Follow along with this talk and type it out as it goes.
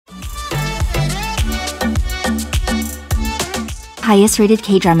highest rated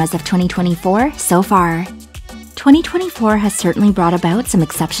K-dramas of 2024 so far. 2024 has certainly brought about some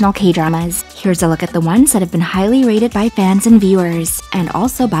exceptional K-dramas. Here's a look at the ones that have been highly rated by fans and viewers, and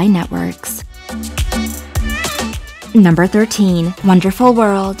also by networks. Number 13. Wonderful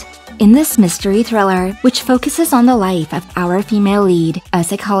World. In this mystery thriller, which focuses on the life of our female lead, a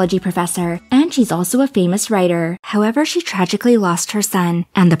psychology professor, and she's also a famous writer. However, she tragically lost her son,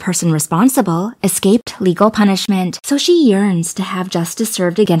 and the person responsible escaped legal punishment, so she yearns to have justice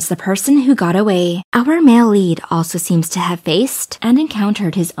served against the person who got away. Our male lead also seems to have faced and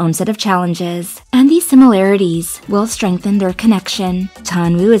encountered his own set of challenges, and these similarities will strengthen their connection. Cha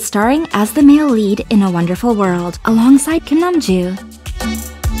Eun-woo is starring as the male lead in A Wonderful World, alongside Kim Nam-ju.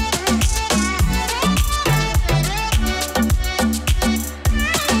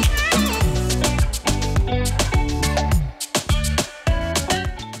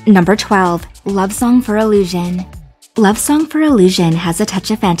 Number 12. Love Song for Illusion. Love Song for Illusion has a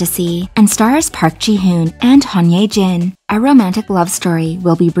touch of fantasy and stars Park Ji-hoon and Han Ye-jin. A romantic love story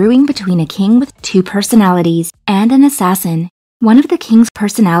will be brewing between a king with two personalities and an assassin. One of the king's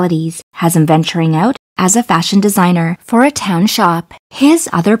personalities has him venturing out as a fashion designer for a town shop. His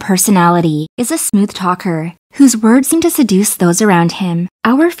other personality is a smooth talker whose words seem to seduce those around him.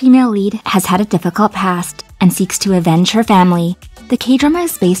 Our female lead has had a difficult past and seeks to avenge her family. The K-drama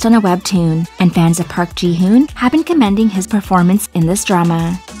is based on a webtoon, and fans of Park Ji-hoon have been commending his performance in this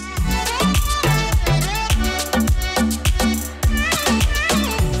drama.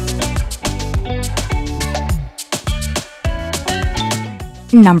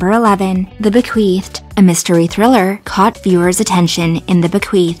 Number 11. The Bequeathed. A mystery thriller caught viewers' attention in The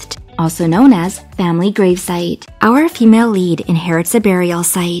Bequeathed, also known as Family Gravesite. Our female lead inherits a burial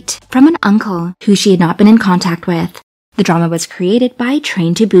site from an uncle who she had not been in contact with. The drama was created by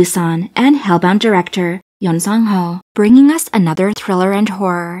Train to Busan and Hellbound director Yeon Sang-ho, bringing us another thriller and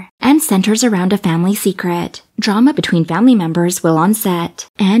horror, and centers around a family secret. Drama between family members will on set,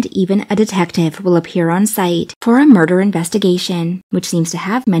 and even a detective will appear on site for a murder investigation, which seems to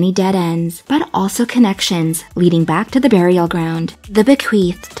have many dead ends, but also connections leading back to the burial ground. The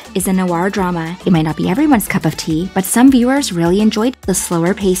Bequeathed is a noir drama. It might not be everyone's cup of tea, but some viewers really enjoyed the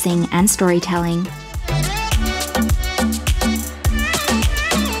slower pacing and storytelling.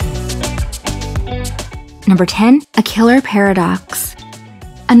 Number 10. A Killer Paradox.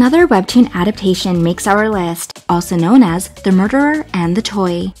 Another webtoon adaptation makes our list, also known as The Murderer and the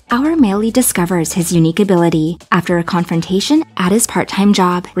Toy. Our male lead discovers his unique ability after a confrontation at his part-time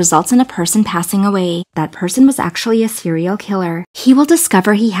job results in a person passing away. That person was actually a serial killer. He will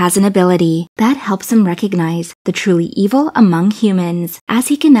discover he has an ability that helps him recognize the truly evil among humans, as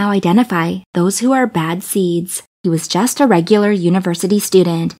he can now identify those who are bad seeds. He was just a regular university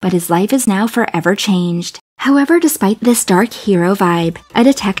student, but his life is now forever changed. However, despite this dark hero vibe, a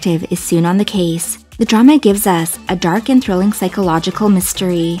detective is soon on the case. The drama gives us a dark and thrilling psychological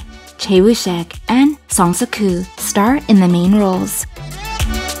mystery. Chae Woo-shik and Song Suk-koo star in the main roles.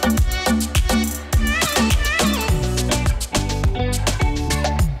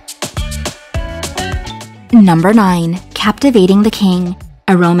 Number 9. Captivating the King.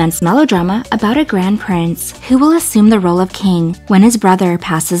 A romance melodrama about a grand prince who will assume the role of king when his brother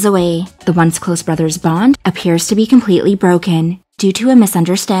passes away. The once close brothers' bond appears to be completely broken due to a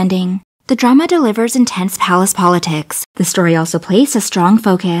misunderstanding. The drama delivers intense palace politics. The story also places a strong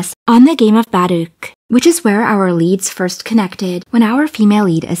focus on the game of Baduk, which is where our leads first connected when our female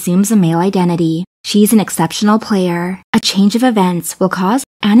lead assumes a male identity. She's an exceptional player. A change of events will cause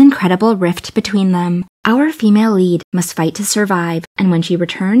an incredible rift between them. Our female lead must fight to survive, and when she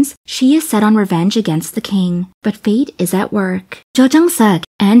returns, she is set on revenge against the king. But fate is at work. Jo Jung-suk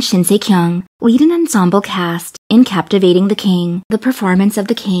and Shin Se-kyung lead an ensemble cast in Captivating the King. The performance of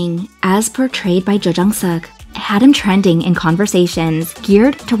the king, as portrayed by Jo Jung-suk, had him trending in conversations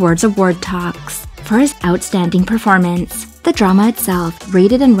geared towards award talks for his outstanding performance. The drama itself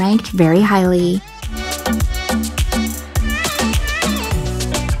rated and ranked very highly.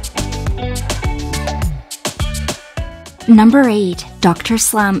 Number 8. Dr.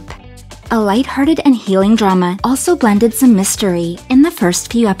 Slump. A lighthearted and healing drama also blended some mystery in the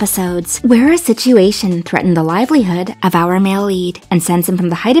first few episodes, where a situation threatened the livelihood of our male lead and sends him from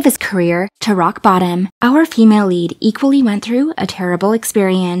the height of his career to rock bottom. Our female lead equally went through a terrible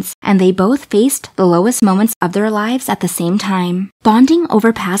experience, and they both faced the lowest moments of their lives at the same time, bonding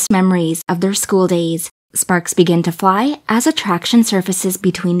over past memories of their school days. Sparks begin to fly as attraction surfaces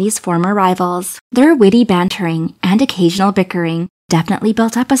between these former rivals. Their witty bantering and occasional bickering definitely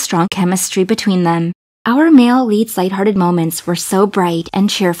built up a strong chemistry between them. Our male lead's lighthearted moments were so bright and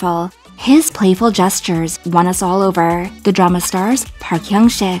cheerful, His playful gestures won us all over. The drama stars Park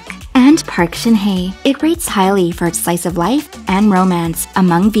Hyung-sik and Park Shin-hye. It rates highly for its slice of life and romance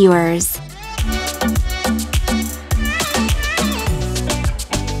among viewers.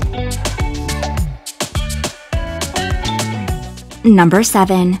 Number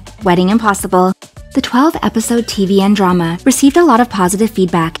 7. Wedding Impossible. The 12-episode TV and drama received a lot of positive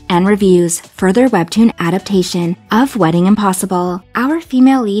feedback and reviews for their webtoon adaptation of Wedding Impossible. Our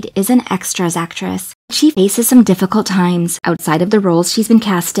female lead is an extras actress. She faces some difficult times outside of the roles she's been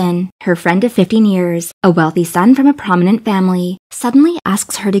cast in. Her friend of 15 years, a wealthy son from a prominent family, suddenly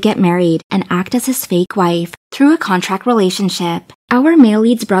asks her to get married and act as his fake wife through a contract relationship. Our male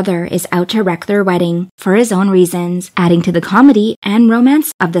lead's brother is out to wreck their wedding for his own reasons, adding to the comedy and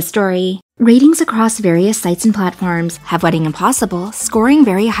romance of the story. Ratings across various sites and platforms have Wedding Impossible scoring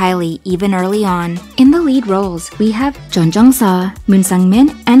very highly even early on. In the lead roles, we have Jeon Jung-seo, Moon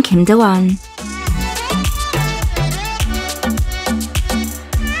Sang-min, and Kim Do-won.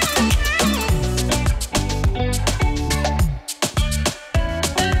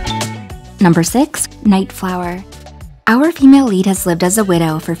 Number 6. Night Flower. Our female lead has lived as a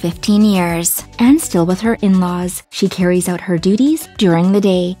widow for 15 years, and still with her in-laws, she carries out her duties during the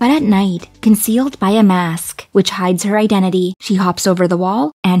day, but at night, concealed by a mask, which hides her identity, she hops over the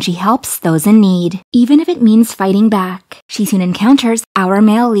wall, and she helps those in need. Even if it means fighting back, she soon encounters our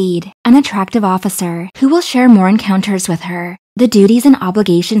male lead, an attractive officer, who will share more encounters with her. The duties and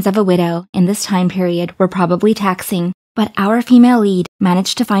obligations of a widow in this time period were probably taxing, but our female lead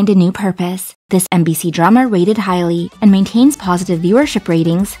managed to find a new purpose. This MBC drama rated highly and maintains positive viewership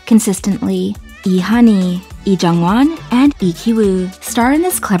ratings consistently. Lee Han-hee, Lee Jung-won, and Lee Ki-woo star in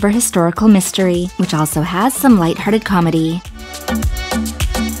this clever historical mystery, which also has some lighthearted comedy.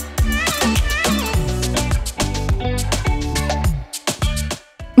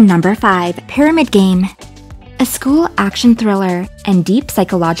 Number 5. Pyramid Game. A school action thriller and deep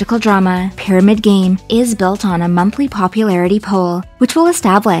psychological drama, Pyramid Game is built on a monthly popularity poll, which will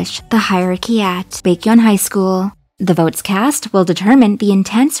establish the hierarchy at Baekhyun High School. The votes cast will determine the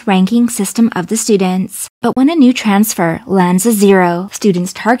intense ranking system of the students. But when a new transfer lands a 0,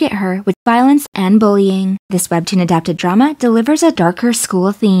 students target her with violence and bullying. This webtoon-adapted drama delivers a darker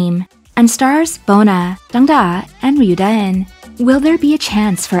school theme and stars Bona, Jung Da, and Ryu Da-in. Will there be a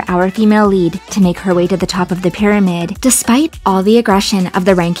chance for our female lead to make her way to the top of the pyramid despite all the aggression of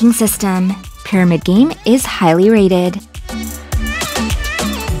the ranking system? Pyramid Game is highly rated.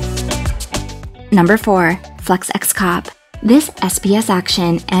 Number 4. Flux X Cop. This SBS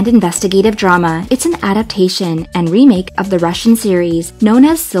action and investigative drama, it's an adaptation and remake of the Russian series known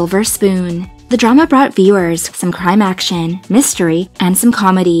as Silver Spoon. The drama brought viewers some crime action, mystery, and some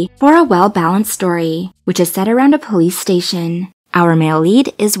comedy for a well-balanced story, which is set around a police station. Our male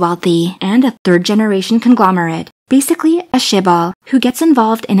lead is wealthy and a third-generation conglomerate, basically a shibal who gets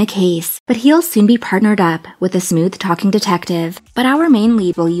involved in a case, but he'll soon be partnered up with a smooth-talking detective. But our main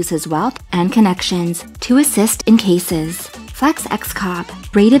lead will use his wealth and connections to assist in cases. Flex X Cop,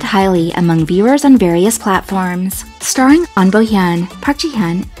 rated highly among viewers on various platforms, starring An Bo-hyun, Park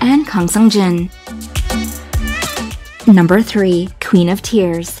Ji-hyun, and Kang Sung-jun. Number 3. Queen of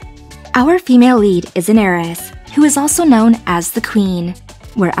Tears. Our female lead is an heiress, who is also known as the Queen,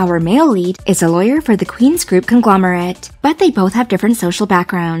 where our male lead is a lawyer for the Queen's Group conglomerate, but they both have different social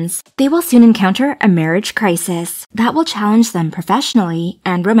backgrounds. They will soon encounter a marriage crisis that will challenge them professionally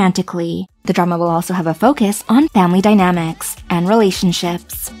and romantically. The drama will also have a focus on family dynamics and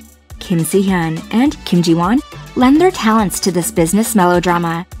relationships. Kim Si-hyun and Kim Ji-won lend their talents to this business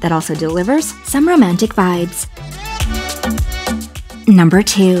melodrama that also delivers some romantic vibes. Number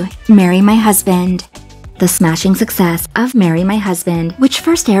 2. Marry My Husband. The smashing success of Marry My Husband, which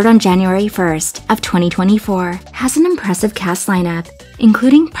first aired on January 1st of 2024, has an impressive cast lineup,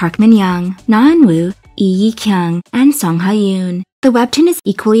 including Park Min-young, Na Eun-woo, Lee Yi-kyung, and Song Ha-yoon. The webtoon is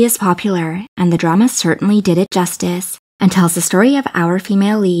equally as popular, and the drama certainly did it justice, and tells the story of our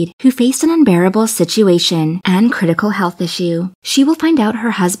female lead who faced an unbearable situation and critical health issue. She will find out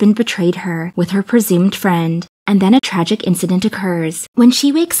her husband betrayed her with her presumed friend, and then a tragic incident occurs. When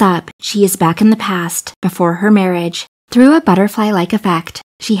she wakes up, she is back in the past, before her marriage. Through a butterfly-like effect,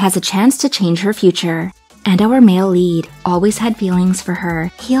 she has a chance to change her future. And our male lead always had feelings for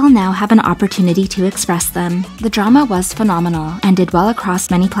her. He'll now have an opportunity to express them. The drama was phenomenal and did well across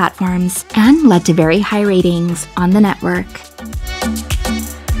many platforms, and led to very high ratings on the network.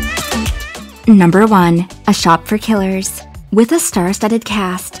 Number 1. A Shop for Killers. With a star-studded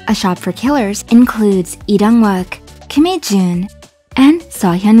cast, A Shop for Killers includes Lee Dong-wook, Kim Hye-jun, and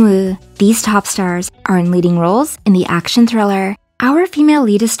Seo Hyun-woo. These top stars are in leading roles in the action thriller. Our female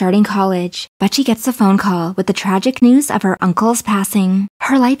lead is starting college, but she gets a phone call with the tragic news of her uncle's passing.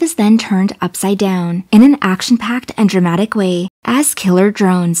 Her life is then turned upside down in an action-packed and dramatic way as killer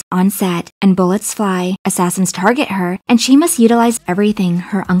drones on set and bullets fly, assassins target her, and she must utilize everything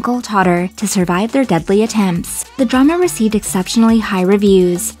her uncle taught her to survive their deadly attempts. The drama received exceptionally high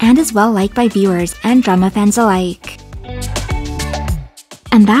reviews and is well liked by viewers and drama fans alike.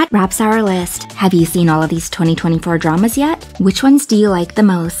 And that wraps our list. Have you seen all of these 2024 dramas yet? Which ones do you like the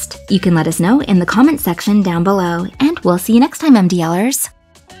most? You can let us know in the comment section down below, and we'll see you next time, MDLers!